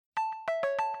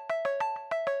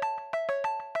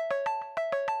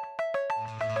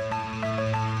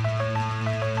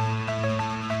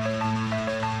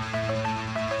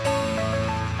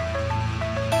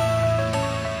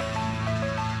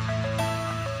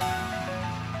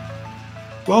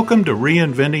Welcome to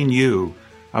Reinventing You,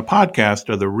 a podcast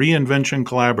of the Reinvention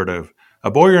Collaborative,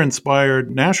 a Boyer-inspired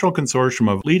national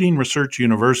consortium of leading research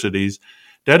universities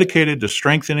dedicated to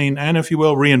strengthening and, if you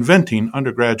will, reinventing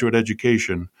undergraduate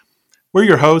education. We're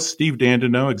your hosts, Steve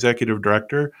Dandino, Executive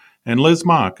Director, and Liz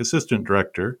Mock, Assistant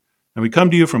Director, and we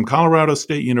come to you from Colorado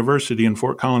State University in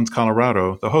Fort Collins,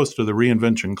 Colorado, the host of the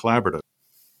Reinvention Collaborative.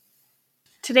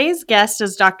 Today's guest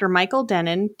is Dr. Michael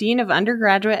Dennen, Dean of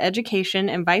Undergraduate Education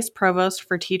and Vice Provost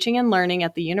for Teaching and Learning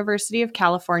at the University of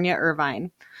California,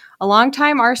 Irvine. A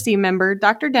longtime RC member,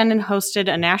 Dr. Dennen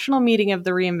hosted a national meeting of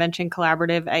the Reinvention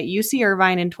Collaborative at UC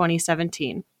Irvine in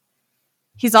 2017.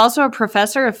 He's also a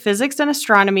professor of physics and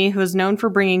astronomy who is known for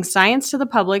bringing science to the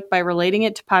public by relating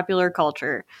it to popular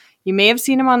culture. You may have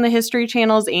seen him on the History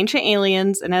Channel's Ancient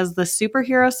Aliens and as the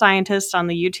superhero scientist on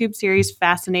the YouTube series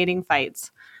Fascinating Fights.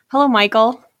 Hello,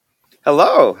 Michael.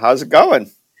 Hello. How's it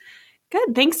going?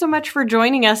 Good. Thanks so much for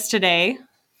joining us today.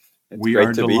 It's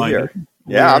great to be here.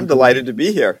 I'm delighted to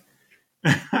be here.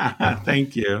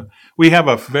 Thank you. We have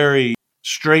a very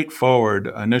straightforward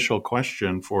initial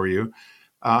question for you.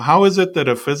 How is it that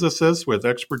a physicist with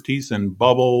expertise in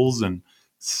bubbles and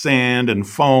sand and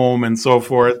foam and so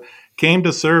forth came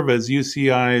to serve as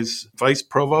UCI's vice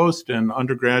provost and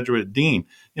undergraduate dean?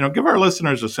 Give our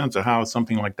listeners a sense of how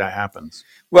something like that happens.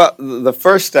 Well, the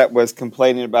first step was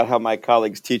complaining about how my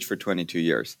colleagues teach for 22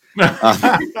 years.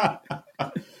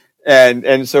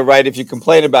 And so, right, if you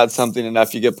complain about something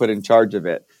enough, you get put in charge of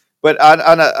it. But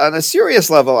on a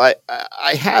serious level,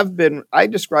 I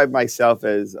describe myself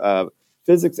as a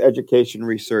physics education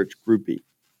research groupie.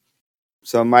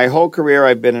 So my whole career,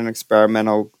 I've been an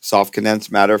experimental soft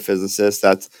condensed matter physicist.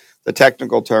 That's the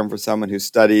technical term for someone who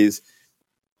studies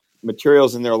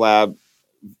materials in their lab,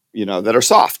 that are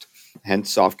soft,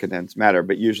 hence soft condensed matter,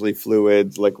 but usually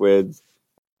fluids, liquids,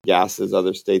 gases,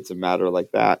 other states of matter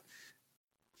like that.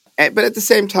 But at the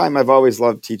same time, I've always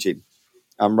loved teaching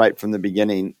right from the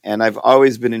beginning. And I've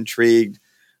always been intrigued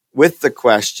with the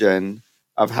question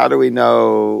of how do we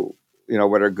know,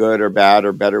 what are good or bad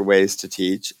or better ways to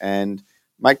teach. And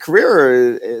my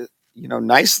career,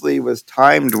 nicely was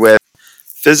timed with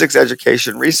physics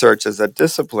education research as a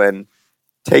discipline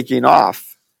taking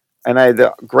off. And I had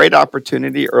the great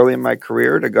opportunity early in my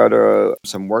career to go to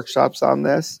some workshops on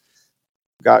this,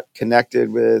 got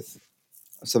connected with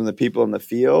some of the people in the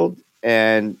field,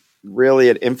 and really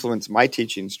it influenced my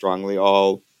teaching strongly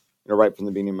all, right from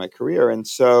the beginning of my career. And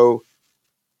so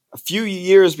a few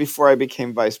years before I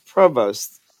became vice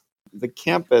provost, the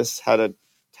campus had a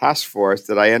task force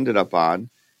that I ended up on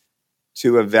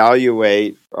to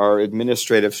evaluate our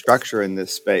administrative structure in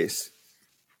this space.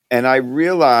 And I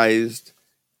realized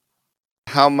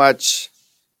how much,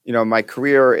 my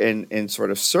career in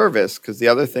sort of service, because the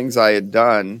other things I had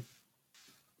done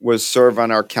was serve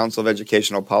on our Council of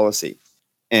Educational Policy.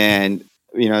 And,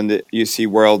 in the UC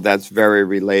world, that's very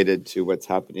related to what's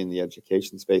happening in the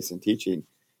education space and teaching.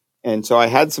 And so I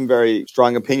had some very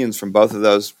strong opinions from both of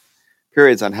those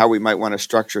periods on how we might want to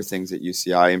structure things at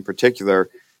UCI, in particular,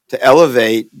 to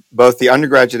elevate both the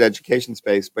undergraduate education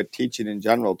space, but teaching in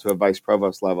general to a vice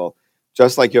provost level,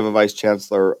 just like you have a vice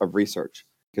chancellor of research.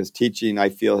 Because teaching, I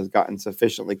feel, has gotten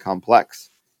sufficiently complex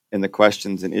in the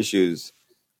questions and issues,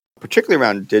 particularly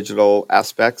around digital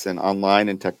aspects and online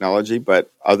and technology, but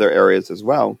other areas as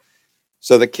well.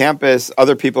 So the campus,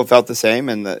 other people felt the same,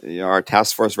 and our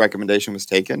task force recommendation was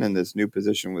taken, and this new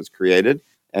position was created.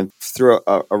 And through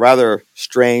a rather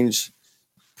strange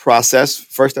process,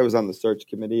 first I was on the search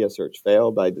committee. A search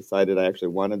failed. I decided I actually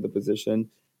wanted the position.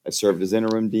 I served as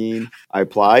interim dean. I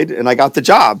applied, and I got the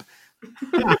job.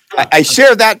 I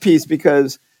share that piece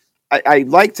because I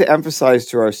like to emphasize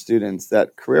to our students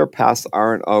that career paths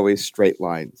aren't always straight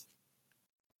lines.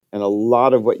 And a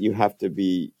lot of what you have to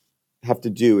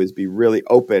do is be really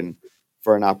open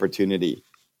for an opportunity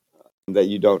that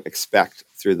you don't expect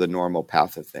through the normal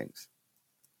path of things.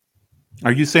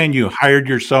 Are you saying you hired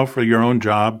yourself for your own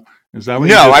job? Is that what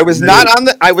No, I was not on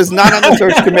the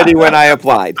search committee when I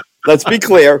applied. Let's be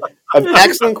clear.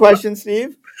 Excellent question,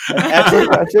 Steve. Excellent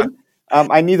question.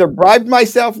 I neither bribed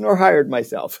myself nor hired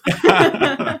myself.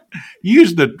 You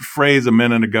used the phrase a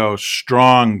minute ago,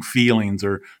 strong feelings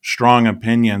or strong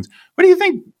opinions. What do you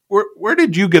think? Where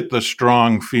did you get the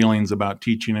strong feelings about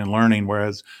teaching and learning,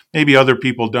 whereas maybe other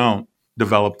people don't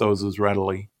develop those as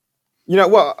readily?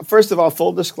 Well, first of all,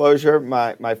 full disclosure,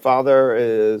 my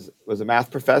father was a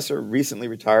math professor, recently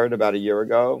retired about a year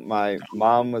ago. My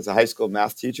mom was a high school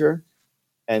math teacher.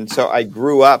 And so I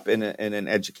grew up in an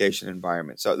education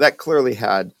environment. So that clearly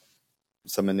had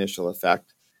some initial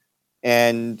effect.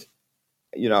 And,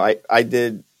 I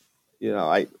did,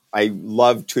 I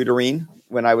loved tutoring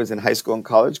when I was in high school and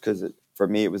college because for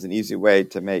me, it was an easy way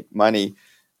to make money.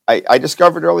 I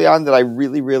discovered early on that I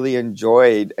really, really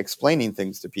enjoyed explaining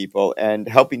things to people and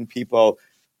helping people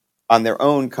on their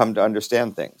own come to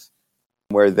understand things,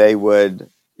 where they would,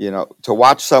 to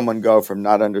watch someone go from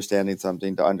not understanding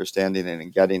something to understanding it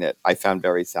and getting it, I found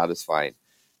very satisfying.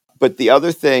 But the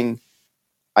other thing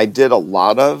I did a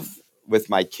lot of with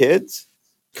my kids,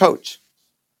 coach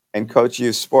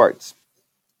youth sports.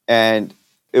 And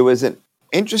it was an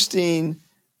interesting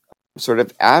sort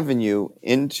of avenue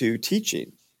into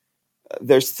teaching.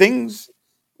 There's things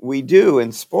we do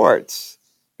in sports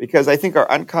because I think our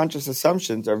unconscious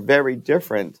assumptions are very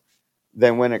different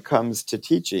than when it comes to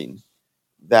teaching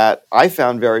that I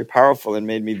found very powerful and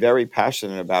made me very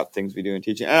passionate about things we do in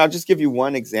teaching. And I'll just give you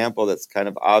one example that's kind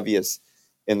of obvious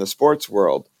in the sports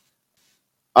world.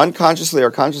 Unconsciously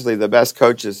or consciously, the best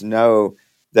coaches know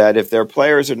that if their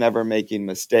players are never making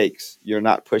mistakes, you're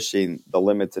not pushing the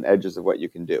limits and edges of what you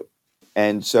can do.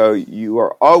 And so you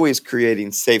are always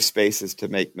creating safe spaces to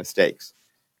make mistakes,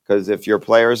 because if your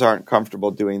players aren't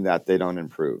comfortable doing that, they don't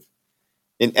improve.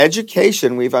 In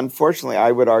education, we've unfortunately,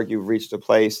 I would argue, reached a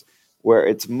place where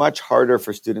it's much harder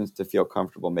for students to feel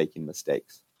comfortable making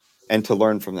mistakes and to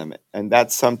learn from them. And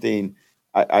that's something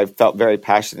I felt very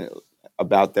passionate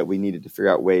about, that we needed to figure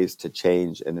out ways to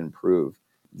change and improve.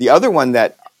 The other one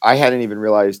that I hadn't even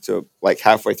realized till like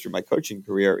halfway through my coaching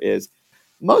career is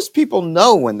most people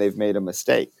know when they've made a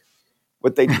mistake.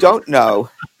 What they don't know,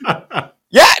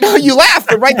 yeah, no, you laugh,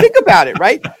 but right, think about it,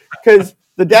 right? Because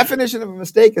the definition of a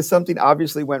mistake is something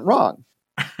obviously went wrong.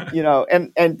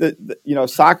 And the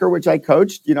soccer, which I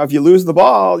coached, if you lose the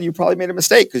ball, you probably made a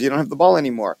mistake because you don't have the ball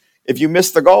anymore. If you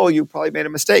miss the goal, you probably made a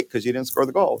mistake because you didn't score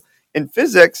the goal. In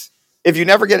physics, if you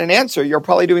never get an answer, you're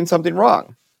probably doing something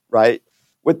wrong, right?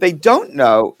 What they don't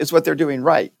know is what they're doing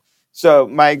right. So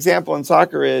my example in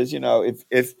soccer is,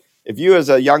 if you as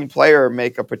a young player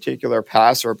make a particular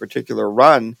pass or a particular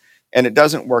run and it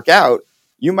doesn't work out,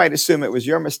 you might assume it was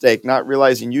your mistake, not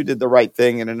realizing you did the right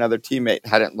thing and another teammate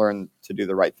hadn't learned to do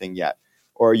the right thing yet.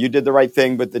 Or you did the right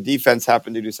thing, but the defense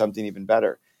happened to do something even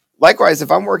better. Likewise,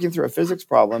 if I'm working through a physics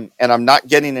problem and I'm not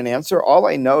getting an answer, all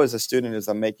I know as a student is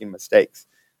I'm making mistakes.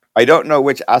 I don't know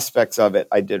which aspects of it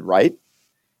I did right.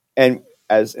 And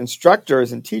as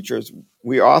instructors and teachers,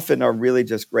 we often are really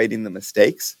just grading the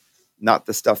mistakes, not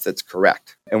the stuff that's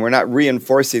correct. And we're not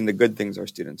reinforcing the good things our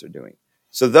students are doing.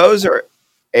 So those are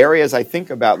areas I think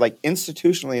about, like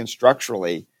institutionally and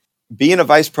structurally. Being a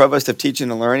vice provost of teaching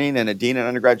and learning and a dean in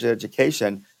undergraduate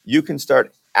education, you can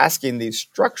start asking these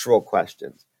structural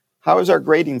questions. How is our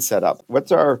grading set up?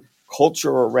 What's our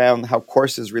culture around how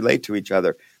courses relate to each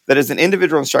other? That as an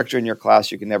individual instructor in your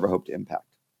class, you can never hope to impact.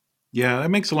 Yeah, that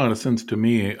makes a lot of sense to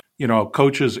me.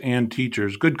 Coaches and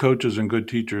teachers, good coaches and good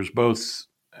teachers, both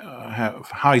have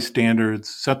high standards,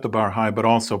 set the bar high, but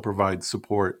also provide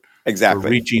support Exactly for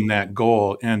reaching that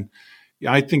goal. And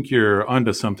I think you're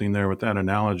onto something there with that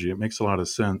analogy. It makes a lot of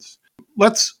sense.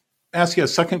 Let's ask you a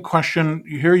second question.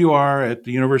 Here you are at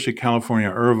the University of California,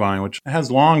 Irvine, which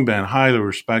has long been highly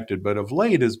respected, but of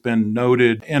late has been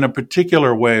noted in a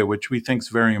particular way, which we think is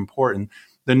very important.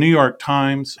 The New York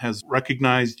Times has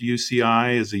recognized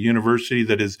UCI as a university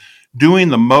that is doing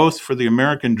the most for the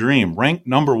American dream, ranked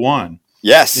number one.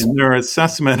 Yes. In their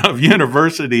assessment of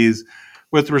universities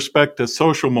with respect to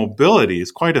social mobility.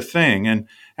 Is quite a thing. And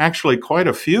actually, quite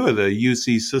a few of the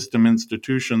UC system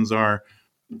institutions are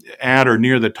at or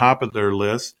near the top of their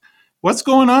list. What's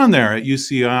going on there at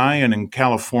UCI and in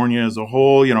California as a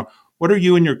whole? What are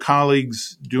you and your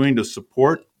colleagues doing to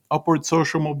support upward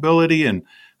social mobility? And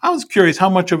I was curious how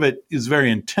much of it is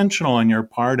very intentional on your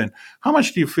part, and how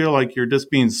much do you feel like you're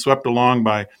just being swept along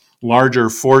by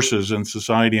larger forces in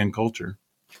society and culture?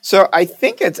 So I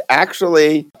think it's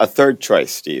actually a third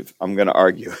choice, Steve, I'm going to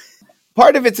argue.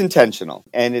 Part of it's intentional,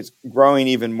 and it's growing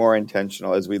even more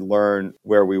intentional as we learn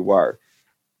where we were.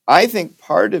 I think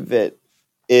part of it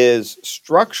is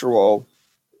structural,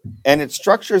 and it's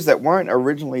structures that weren't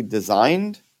originally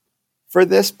designed for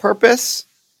this purpose,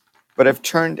 but have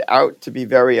turned out to be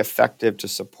very effective to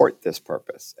support this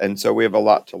purpose. And so we have a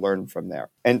lot to learn from there.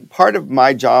 And part of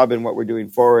my job and what we're doing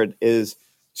forward is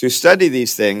to study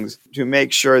these things to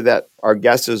make sure that our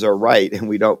guesses are right and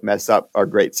we don't mess up our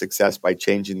great success by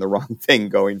changing the wrong thing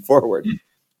going forward.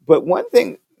 But one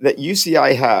thing that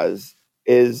UCI has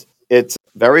is it's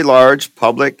a very large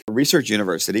public research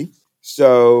university.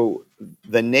 So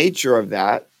the nature of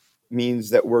that means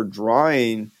that we're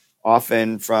drawing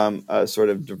often from a sort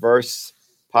of diverse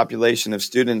population of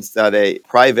students that a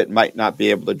private might not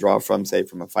be able to draw from, say,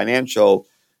 from a financial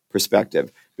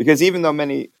perspective. Because even though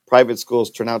many private schools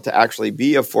turn out to actually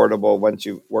be affordable once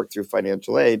you work through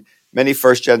financial aid, many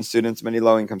first-gen students, many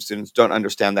low-income students don't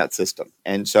understand that system.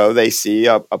 And so they see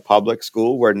a public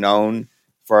school. We're known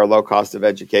for our low cost of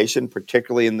education,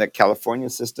 particularly in the California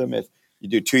system. If you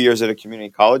do 2 years at a community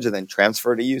college and then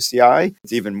transfer to UCI,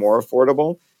 it's even more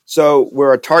affordable. So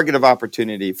we're a target of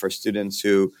opportunity for students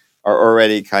who are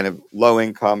already kind of low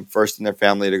income, first in their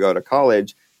family to go to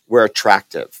college. We're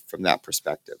attractive from that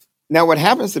perspective. Now, what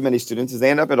happens to many students is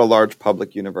they end up at a large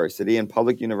public university. In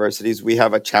public universities, we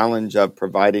have a challenge of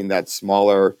providing that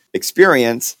smaller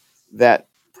experience that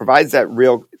provides that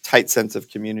real tight sense of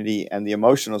community and the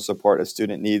emotional support a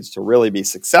student needs to really be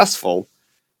successful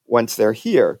once they're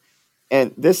here.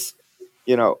 And this,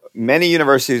 many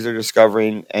universities are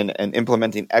discovering and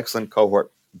implementing excellent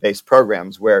cohort-based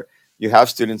programs where you have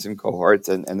students in cohorts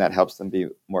and that helps them be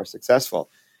more successful.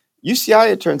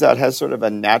 UCI, it turns out, has sort of a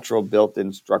natural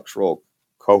built-in structural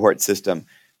cohort system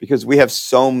because we have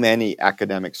so many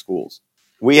academic schools.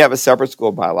 We have a separate school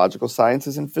of biological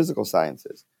sciences and physical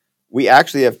sciences. We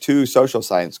actually have 2 social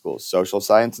science schools, social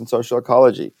science and social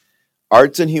ecology.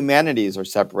 Arts and humanities are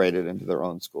separated into their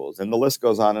own schools, and the list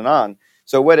goes on and on.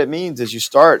 So what it means is you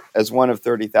start as one of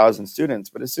 30,000 students,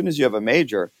 but as soon as you have a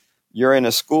major, you're in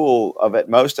a school of at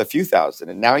most a few thousand,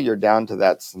 and now you're down to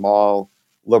that small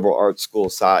liberal arts school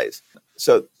size.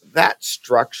 So that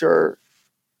structure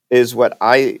is what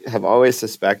I have always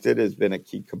suspected has been a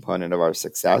key component of our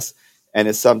success, and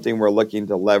is something we're looking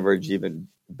to leverage even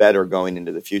better going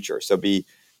into the future. So be,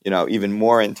 even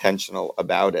more intentional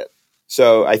about it.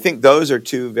 So I think those are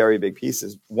 2 very big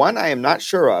pieces. One I am not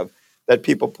sure of that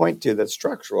people point to that's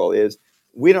structural is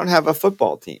we don't have a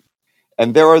football team.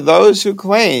 And there are those who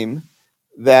claim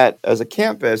that as a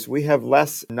campus, we have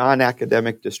less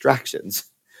non-academic distractions,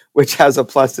 which has a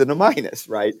plus and a minus,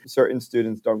 right? Certain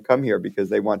students don't come here because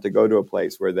they want to go to a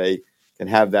place where they can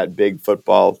have that big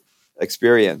football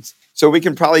experience. So we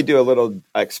can probably do a little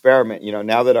experiment,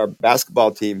 now that our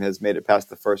basketball team has made it past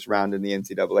the first round in the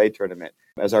NCAA tournament.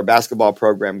 As our basketball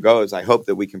program goes, I hope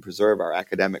that we can preserve our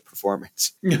academic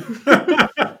performance. That's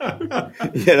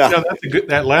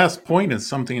that last point is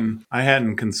something I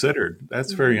hadn't considered.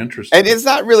 That's very interesting. And it's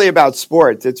not really about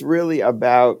sports. It's really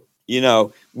about,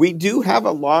 we do have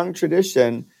a long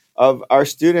tradition of our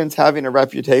students having a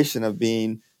reputation of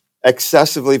being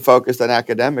excessively focused on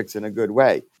academics in a good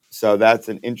way. So that's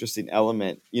an interesting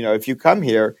element. If you come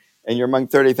here and you're among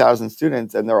 30,000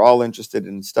 students and they're all interested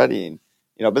in studying,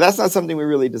 but that's not something we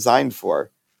really designed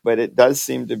for. But it does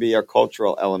seem to be a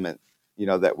cultural element,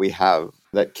 that we have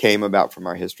that came about from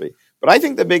our history. But I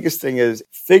think the biggest thing is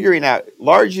figuring out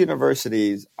large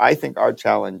universities. I think our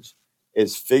challenge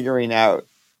is figuring out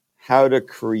how to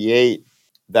create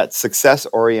that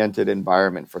success-oriented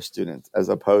environment for students as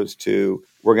opposed to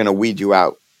we're going to weed you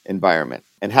out environment.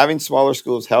 And having smaller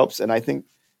schools helps. And I think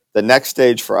the next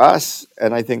stage for us,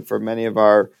 and I think for many of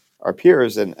our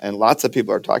peers, and lots of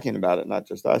people are talking about it, not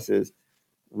just us, is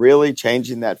really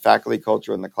changing that faculty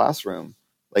culture in the classroom.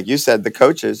 Like you said, the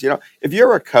coaches, if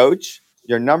you're a coach,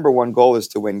 your number one goal is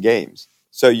to win games.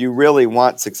 So you really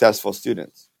want successful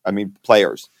students.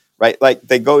 Players, right? Like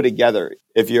they go together.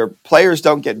 If your players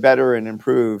don't get better and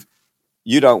improve,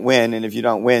 you don't win. And if you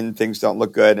don't win, things don't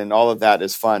look good. And all of that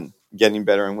is fun, getting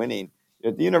better and winning.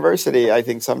 At the university, I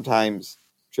think sometimes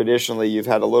traditionally you've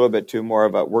had a little bit too more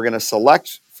of a we're going to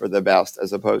select for the best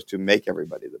as opposed to make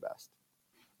everybody the best.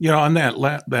 On that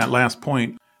last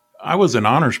point, I was an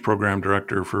honors program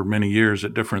director for many years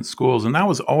at different schools, and that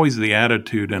was always the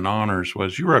attitude in honors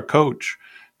was you're a coach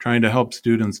trying to help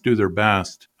students do their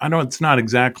best. I know it's not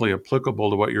exactly applicable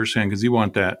to what you're saying because you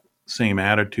want that same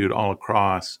attitude all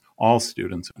across all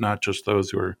students, not just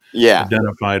those who are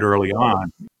identified early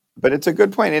on. But it's a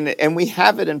good point, and we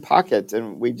have it in pockets,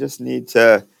 and we just need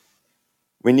to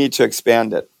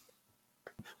expand it.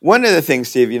 One of the things,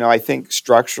 Steve, I think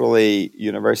structurally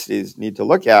universities need to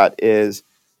look at is,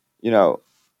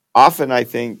 often I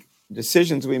think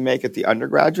decisions we make at the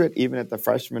undergraduate, even at the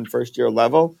freshman first year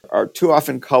level, are too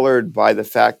often colored by the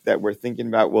fact that we're thinking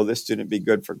about, will this student be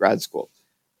good for grad school?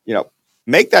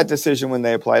 Make that decision when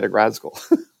they apply to grad school.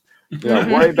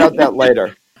 Worry about that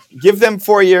later. Give them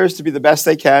 4 years to be the best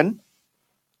they can.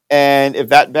 And if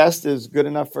that best is good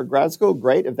enough for grad school,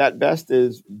 great. If that best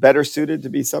is better suited to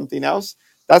be something else,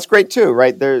 that's great too,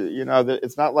 right?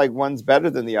 It's not like one's better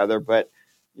than the other, but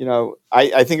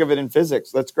I think of it in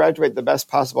physics. Let's graduate the best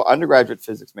possible undergraduate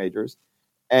physics majors.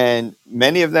 And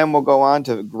many of them will go on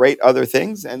to great other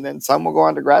things. And then some will go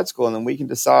on to grad school. And then we can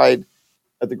decide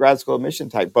at the grad school admission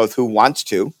type, both who wants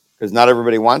to, because not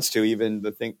everybody wants to, even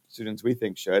the students we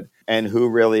think should, and who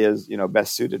really is,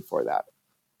 best suited for that.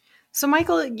 So,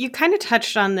 Michael, you kind of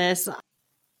touched on this,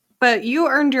 but you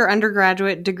earned your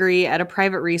undergraduate degree at a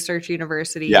private research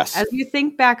university. Yes. As you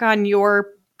think back on your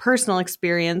personal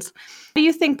experience, do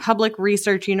you think public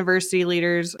research university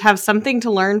leaders have something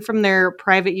to learn from their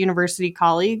private university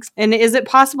colleagues? And is it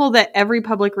possible that every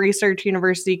public research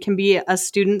university can be a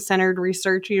student-centered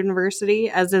research university,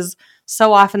 as is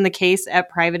so often the case at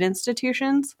private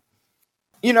institutions?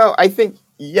 I think,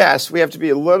 yes, we have to be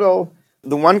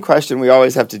the one question we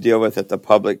always have to deal with at the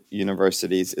public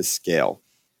universities is scale,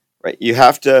 right? You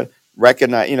have to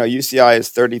recognize, UCI is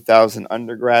 30,000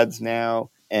 undergrads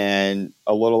now and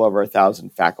a little over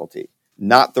 1,000 faculty,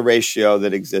 not the ratio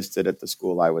that existed at the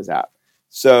school I was at.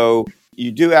 So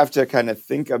you do have to kind of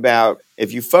think about,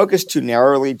 if you focus too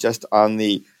narrowly just on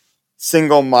the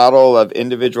single model of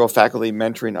individual faculty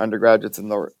mentoring undergraduates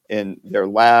in their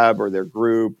lab or their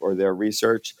group or their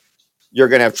research, you're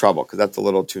going to have trouble because that's a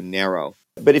little too narrow.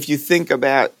 But if you think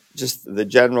about just the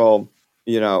general,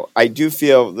 I do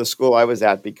feel the school I was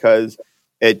at, because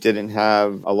it didn't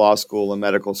have a law school, a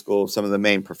medical school, some of the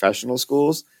main professional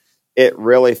schools, it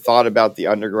really thought about the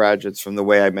undergraduates from the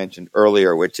way I mentioned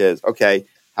earlier, which is, okay,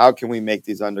 how can we make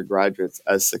these undergraduates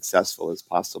as successful as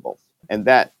possible? And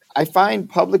that I find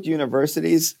public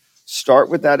universities start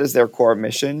with that as their core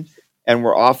mission, and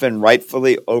we're often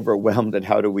rightfully overwhelmed at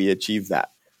how do we achieve that.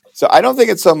 So I don't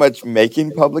think it's so much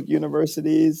making public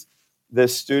universities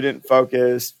this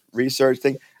student-focused research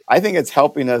thing. I think it's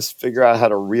helping us figure out how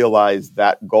to realize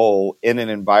that goal in an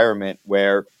environment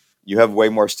where you have way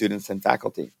more students than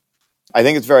faculty. I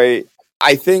think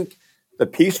the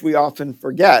piece we often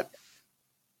forget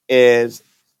is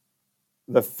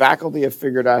the faculty have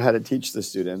figured out how to teach the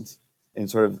students in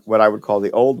sort of what I would call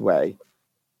the old way.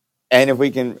 And if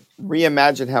we can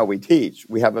reimagine how we teach,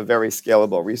 we have a very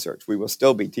scalable research. We will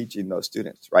still be teaching those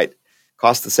students, right?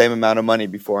 Cost the same amount of money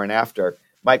before and after.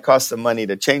 Might cost some money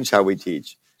to change how we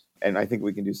teach. And I think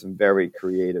we can do some very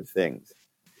creative things.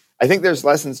 I think there's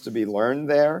lessons to be learned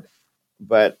there,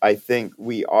 but I think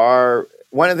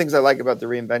one of the things I like about the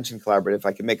Reinvention Collaborative, if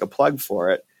I can make a plug for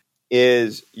it,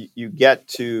 is you get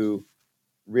to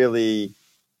really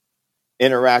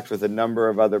interact with a number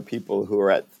of other people who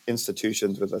are at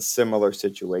institutions with a similar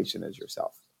situation as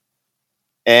yourself.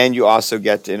 And you also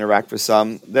get to interact with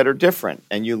some that are different,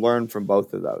 and you learn from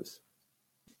both of those.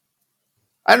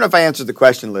 I don't know if I answered the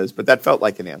question, Liz, but that felt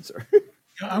like an answer.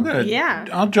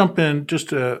 I'll jump in just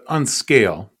to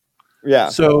unscale. Yeah.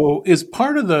 So is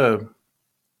part of the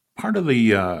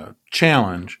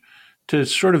challenge to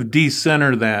sort of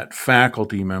decenter that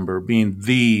faculty member being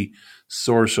the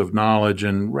source of knowledge,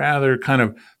 and rather kind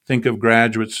of think of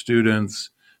graduate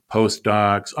students,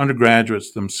 postdocs,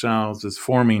 undergraduates themselves as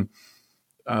forming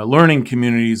learning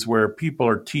communities where people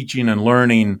are teaching and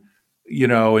learning,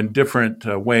 in different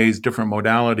ways, different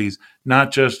modalities,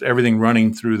 not just everything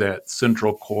running through that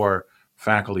central core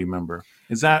faculty member.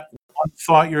 Is that one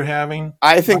thought you're having?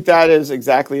 I think that is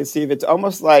exactly it, Steve. It's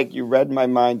almost like you read my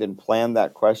mind and planned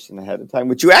that question ahead of time,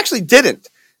 which you actually didn't.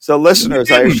 So listeners,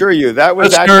 I assure you, that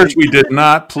was we did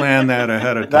not plan that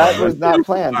ahead of time. That was not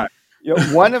planned.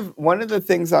 One of the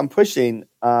things I'm pushing,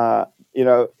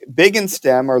 big in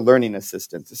STEM are learning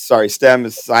assistants. Sorry, STEM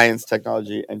is science,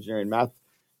 technology, engineering, math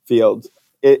fields.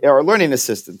 Are learning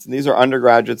assistants, and these are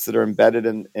undergraduates that are embedded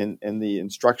in the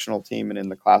instructional team and in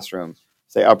the classroom.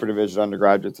 Say upper division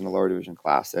undergraduates in a lower division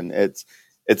class, and it's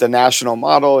a national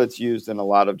model. It's used in a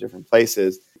lot of different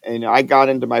places. And I got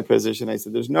into my position. I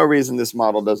said, "There's no reason this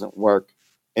model doesn't work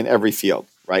in every field,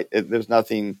 right? There's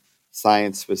nothing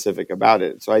science specific about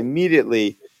it." So I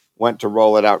immediately went to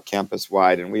roll it out campus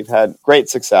wide, and we've had great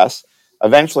success.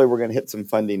 Eventually, we're going to hit some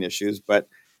funding issues, but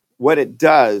what it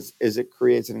does is it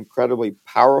creates an incredibly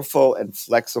powerful and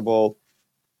flexible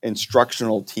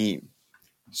instructional team.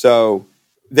 So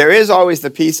there is always the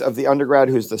piece of the undergrad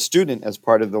who's the student as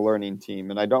part of the learning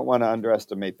team, and I don't want to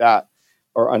underestimate that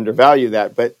or undervalue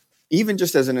that, but even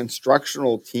just as an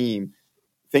instructional team,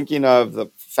 thinking of the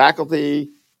faculty,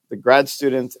 the grad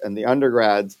students, and the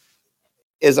undergrads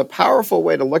is a powerful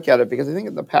way to look at it, because I think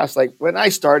in the past, like when I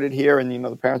started here and,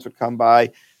 the parents would come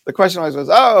by, the question always was,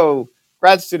 oh,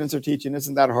 grad students are teaching,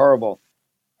 isn't that horrible?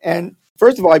 And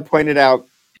first of all, I pointed out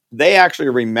they actually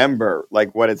remember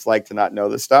like what it's like to not know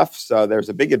the stuff. So there's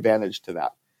a big advantage to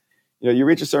that. You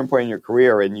reach a certain point in your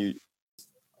career and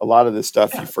a lot of this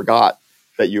stuff you forgot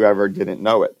that you ever didn't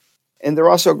know it. And they're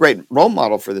also a great role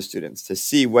model for the students to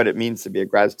see what it means to be a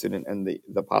grad student and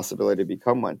the possibility to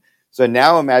become one. So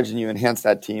now imagine you enhance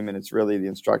that team and it's really the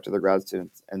instructor, the grad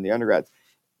students, and the undergrads.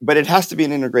 but it has to be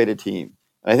an integrated team.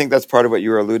 And I think that's part of what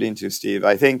you were alluding to, Steve.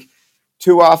 I think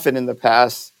too often in the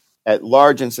past at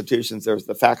large institutions, there was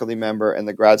the faculty member and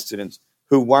the grad students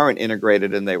who weren't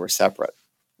integrated and they were separate,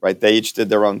 right? They each did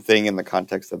their own thing in the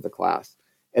context of the class.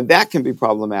 And that can be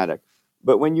problematic.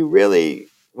 But when you really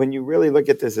look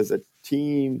at this as a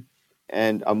team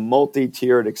and a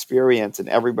multi-tiered experience and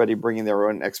everybody bringing their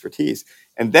own expertise,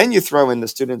 and then you throw in the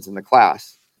students in the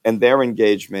class and their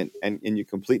engagement and you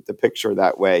complete the picture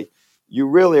that way, you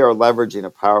really are leveraging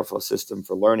a powerful system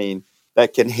for learning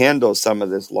that can handle some of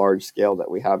this large scale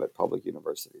that we have at public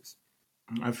universities.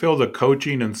 I feel the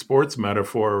coaching and sports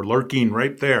metaphor lurking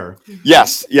right there.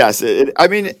 Yes.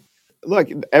 Look,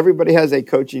 everybody has a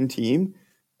coaching team.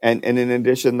 And in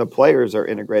addition, the players are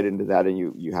integrated into that. And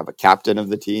you have a captain of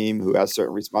the team who has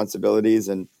certain responsibilities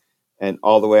and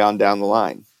all the way on down the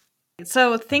line.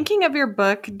 So thinking of your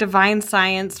book, Divine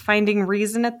Science, Finding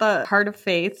Reason at the Heart of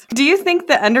Faith, do you think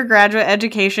that undergraduate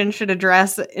education should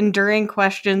address enduring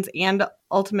questions and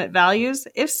ultimate values?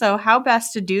 If so, how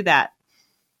best to do that?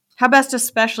 How best,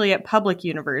 especially at public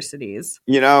universities?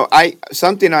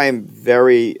 Something I am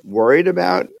very worried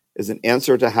about is an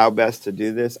answer to how best to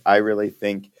do this, I really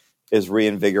think, is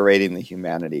reinvigorating the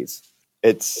humanities.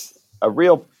 It's a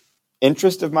real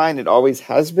interest of mine. It always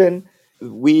has been.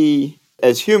 We,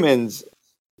 as humans,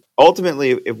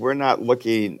 ultimately, if we're not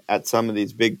looking at some of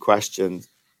these big questions,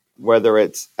 whether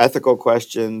it's ethical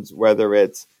questions, whether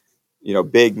it's,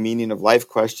 big meaning of life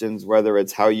questions, whether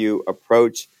it's how you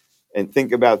approach and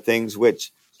think about things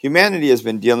which humanity has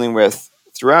been dealing with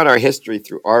throughout our history,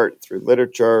 through art, through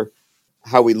literature,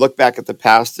 how we look back at the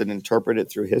past and interpret it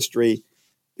through history.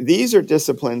 These are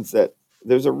disciplines that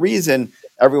there's a reason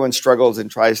everyone struggles and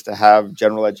tries to have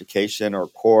general education or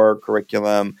core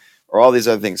curriculum or all these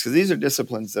other things, because these are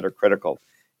disciplines that are critical.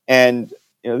 And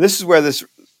this is where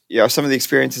some of the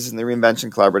experiences in the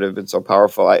Reinvention Collaborative have been so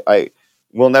powerful. I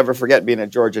will never forget being at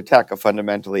Georgia Tech, a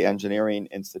fundamentally engineering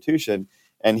institution,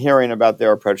 and hearing about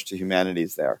their approach to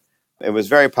humanities there. It was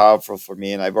very powerful for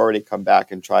me, and I've already come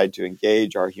back and tried to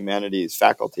engage our humanities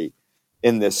faculty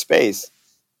in this space.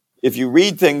 If you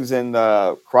read things in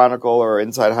the Chronicle or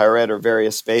Inside Higher Ed or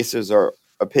various spaces or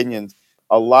opinions,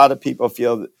 a lot of people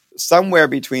feel that somewhere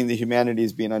between the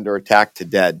humanities being under attack to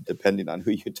dead, depending on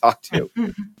who you talk to.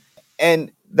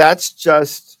 And that's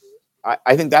just,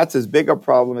 I think that's as big a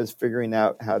problem as figuring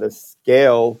out how to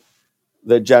scale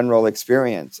the general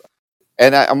experience.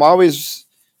 And I'm always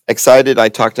excited. I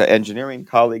talk to engineering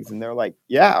colleagues and they're like,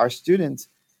 yeah, our students,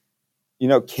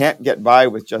 can't get by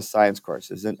with just science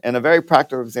courses. And a very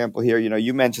practical example here,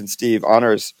 you mentioned, Steve,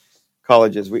 honors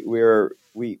colleges.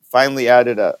 We finally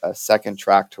added a second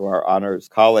track to our honors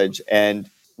college, and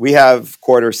we have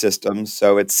quarter systems.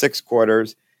 So it's 6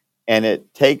 quarters, and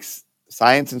it takes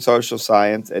science and social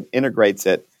science and integrates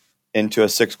it into a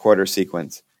 6-quarter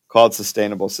sequence called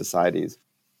Sustainable Societies.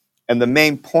 And the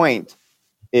main point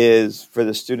is for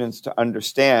the students to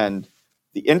understand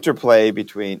the interplay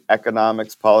between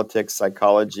economics, politics,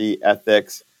 psychology,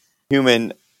 ethics,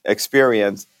 human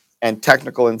experience, and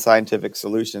technical and scientific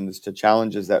solutions to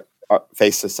challenges that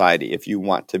face society if you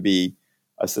want to be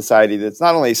a society that's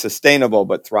not only sustainable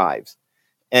but thrives.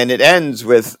 And it ends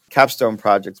with capstone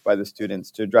projects by the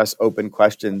students to address open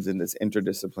questions in this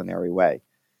interdisciplinary way.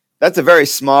 That's a very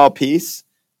small piece,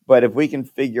 but if we can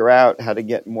figure out how to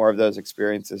get more of those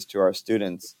experiences to our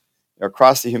students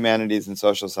across the humanities and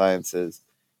social sciences,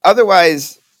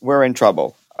 otherwise we're in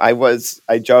trouble. I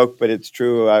joke, but it's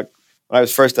true. When I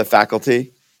was first a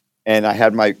faculty and I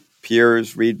had my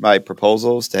peers read my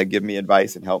proposals to give me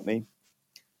advice and help me,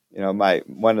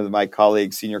 one of my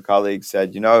colleagues, senior colleagues,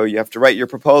 said, you have to write your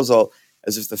proposal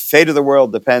as if the fate of the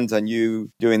world depends on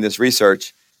you doing this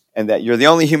research, and that you're the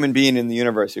only human being in the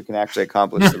universe who can actually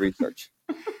accomplish the research.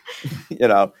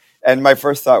 And my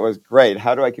first thought was, great,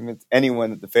 how do I convince anyone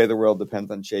that the fate of the world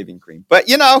depends on shaving cream? But,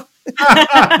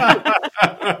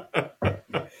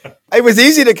 it was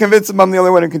easy to convince them I'm the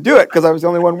only one who can do it because I was the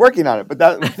only one working on it. But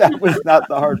that was not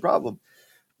the hard problem.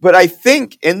 But I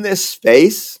think in this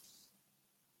space,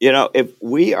 if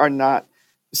we are not,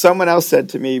 someone else said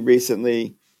to me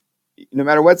recently, no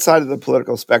matter what side of the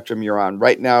political spectrum you're on,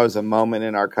 right now is a moment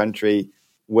in our country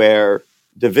where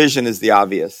division is the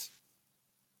obvious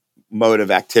mode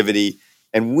of activity.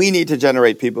 And we need to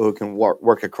generate people who can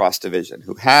work across division,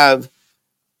 who have,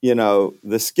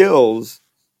 the skills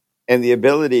and the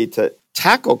ability to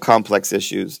tackle complex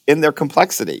issues in their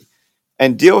complexity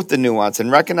and deal with the nuance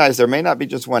and recognize there may not be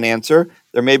just one answer.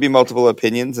 There may be multiple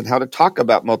opinions, and how to talk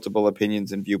about multiple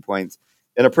opinions and viewpoints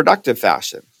in a productive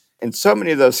fashion. And so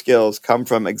many of those skills come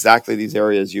from exactly these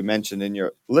areas you mentioned in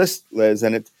your list, Liz.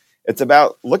 And It's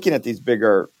about looking at these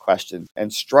bigger questions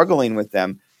and struggling with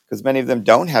them because many of them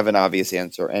don't have an obvious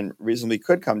answer and reasonably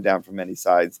could come down from many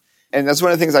sides. And that's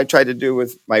one of the things I try to do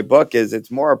with my book is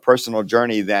it's more a personal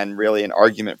journey than really an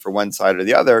argument for one side or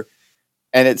the other.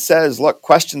 And it says, look,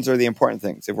 questions are the important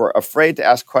things. If we're afraid to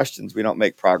ask questions, we don't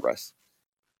make progress.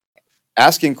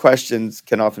 Asking questions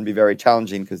can often be very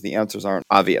challenging because the answers aren't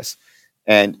obvious.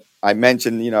 And I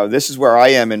mentioned, this is where I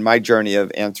am in my journey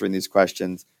of answering these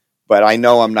questions, but I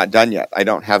know I'm not done yet. I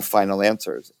don't have final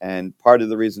answers. And part of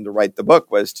the reason to write the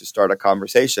book was to start a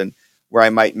conversation where I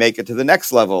might make it to the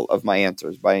next level of my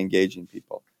answers by engaging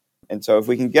people. And so if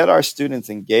we can get our students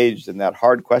engaged in that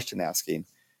hard question asking,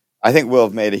 I think we'll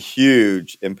have made a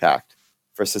huge impact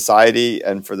for society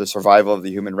and for the survival of the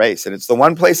human race. And it's the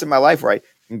one place in my life where I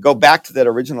can go back to that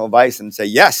original advice and say,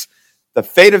 yes, the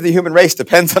fate of the human race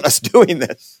depends on us doing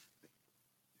this.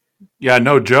 Yeah,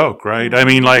 no joke, right? I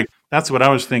mean, that's what I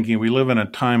was thinking. We live in a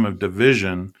time of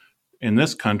division in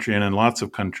this country and in lots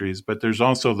of countries, but there's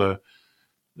also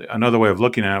another way of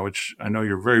looking at it, which I know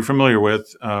you're very familiar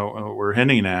with, we're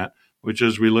hinting at, which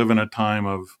is we live in a time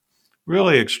of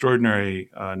really extraordinary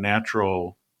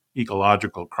natural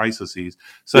ecological crises,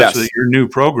 such that your new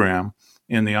program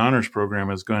in the honors program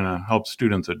is going to help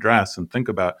students address and think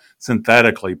about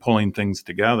synthetically pulling things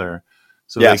together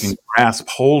so they can grasp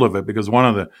hold of it, because one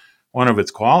of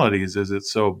its qualities is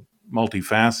it's so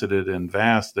multifaceted and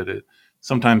vast that it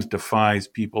sometimes defies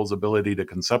people's ability to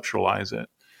conceptualize it.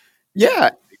 Yeah.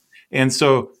 And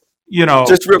so,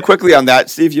 just real quickly on that,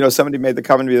 Steve, somebody made the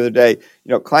comment the other day,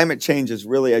 climate change is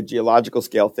really a geological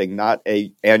scale thing, not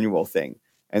a annual thing.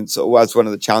 And so that's one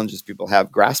of the challenges people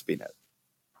have grasping it.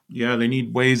 Yeah, they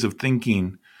need ways of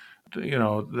thinking,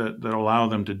 that allow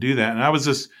them to do that. And I was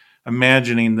just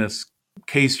imagining this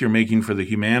case you're making for the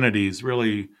humanities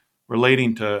really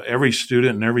relating to every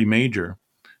student and every major.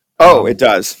 Oh, it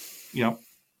does. Yeah.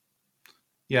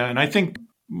 Yeah, and I think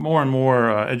more and more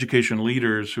education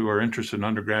leaders who are interested in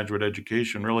undergraduate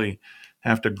education really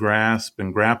have to grasp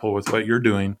and grapple with what you're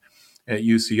doing at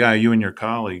UCI, you and your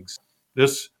colleagues.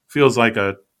 This feels like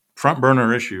a front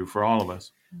burner issue for all of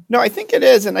us. No, I think it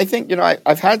is. And I think,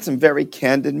 I've had some very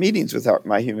candid meetings with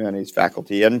my humanities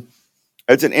faculty. And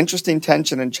it's an interesting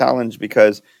tension and challenge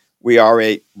because we are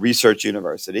a research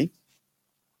university.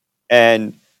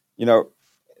 And,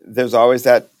 there's always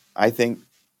that, I think,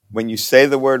 when you say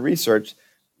the word research,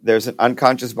 there's an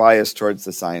unconscious bias towards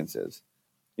the sciences.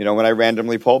 When I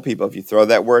randomly poll people, if you throw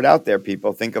that word out there,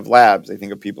 people think of labs. They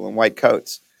think of people in white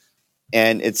coats.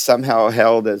 And it's somehow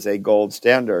held as a gold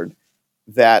standard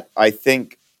that I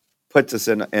think puts us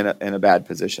in a bad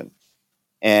position.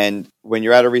 And when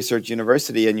you're at a research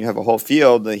university and you have a whole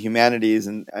field, the humanities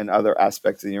and other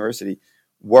aspects of the university,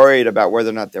 worried about whether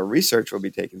or not their research will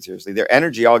be taken seriously, their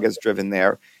energy all gets driven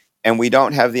there. And we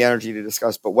don't have the energy to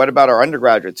discuss, but what about our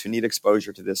undergraduates who need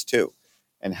exposure to this too?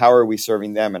 And how are we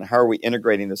serving them? And how are we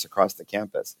integrating this across the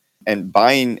campus? And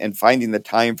buying and finding the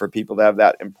time for people to have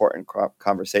that important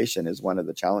conversation is one of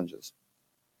the challenges.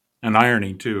 And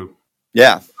irony too.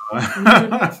 Yeah,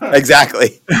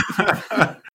 exactly.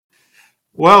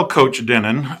 Well, Coach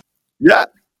Dennen. Yeah.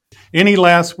 Any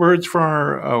last words for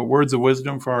our words of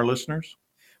wisdom for our listeners?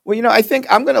 Well, I think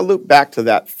I'm going to loop back to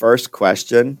that first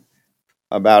question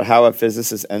about how a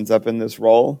physicist ends up in this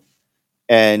role.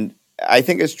 And I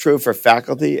think it's true for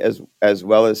faculty as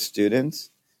well as students.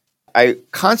 I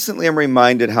constantly am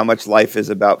reminded how much life is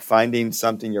about finding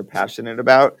something you're passionate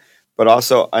about, but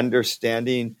also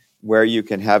understanding where you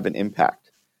can have an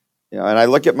impact. And I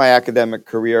look at my academic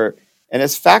career, and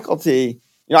as faculty,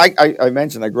 I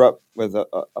mentioned I grew up with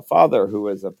a father who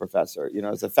was a professor.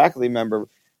 As a faculty member,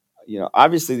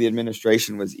 obviously the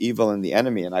administration was evil and the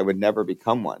enemy, and I would never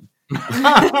become one.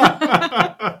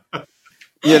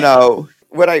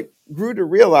 What I grew to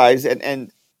realize,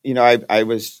 and I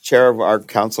was chair of our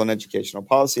Council on Educational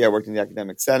Policy. I worked in the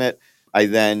Academic Senate. I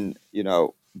then,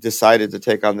 decided to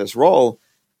take on this role,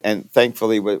 and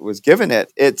thankfully was given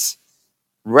it. It's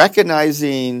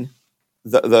recognizing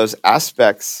those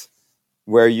aspects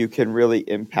where you can really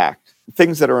impact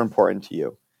things that are important to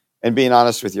you, and being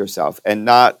honest with yourself, and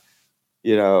not,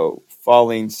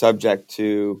 falling subject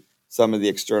to some of the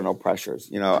external pressures.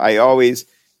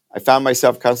 I found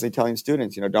myself constantly telling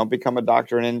students, don't become a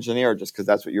doctor and engineer just because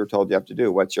that's what you're told you have to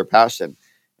do. What's your passion?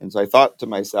 And so I thought to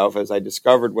myself, as I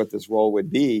discovered what this role would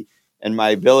be and my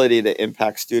ability to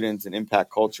impact students and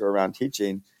impact culture around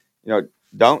teaching,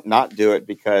 don't not do it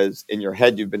because in your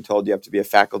head you've been told you have to be a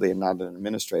faculty and not an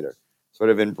administrator. Sort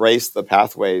of embrace the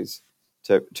pathways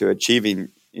to achieving,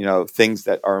 things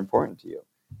that are important to you.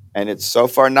 And it's so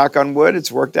far, knock on wood,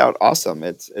 it's worked out awesome.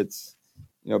 It's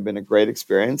been a great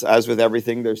experience. As with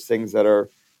everything, there's things that are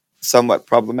somewhat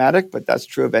problematic, but that's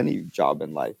true of any job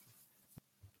in life.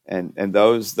 And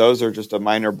those are just a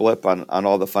minor blip on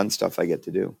all the fun stuff I get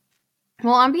to do.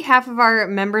 Well, on behalf of our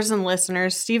members and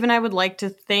listeners, Steve and I would like to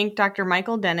thank Dr.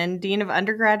 Michael Dennen, Dean of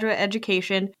Undergraduate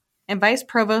Education and Vice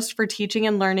Provost for Teaching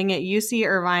and Learning at UC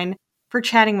Irvine, for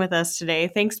chatting with us today.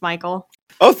 Thanks, Michael.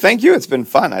 Oh, thank you. It's been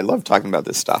fun. I love talking about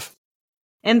this stuff.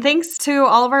 And thanks to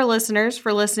all of our listeners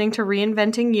for listening to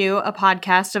Reinventing You, a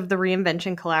podcast of the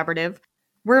Reinvention Collaborative.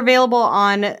 We're available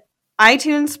on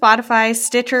iTunes, Spotify,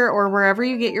 Stitcher, or wherever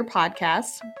you get your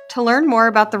podcasts. To learn more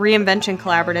about the Reinvention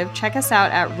Collaborative, check us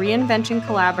out at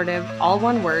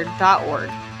reinventioncollaborative.org.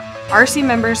 RC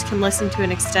members can listen to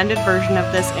an extended version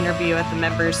of this interview at the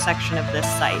members section of this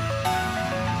site.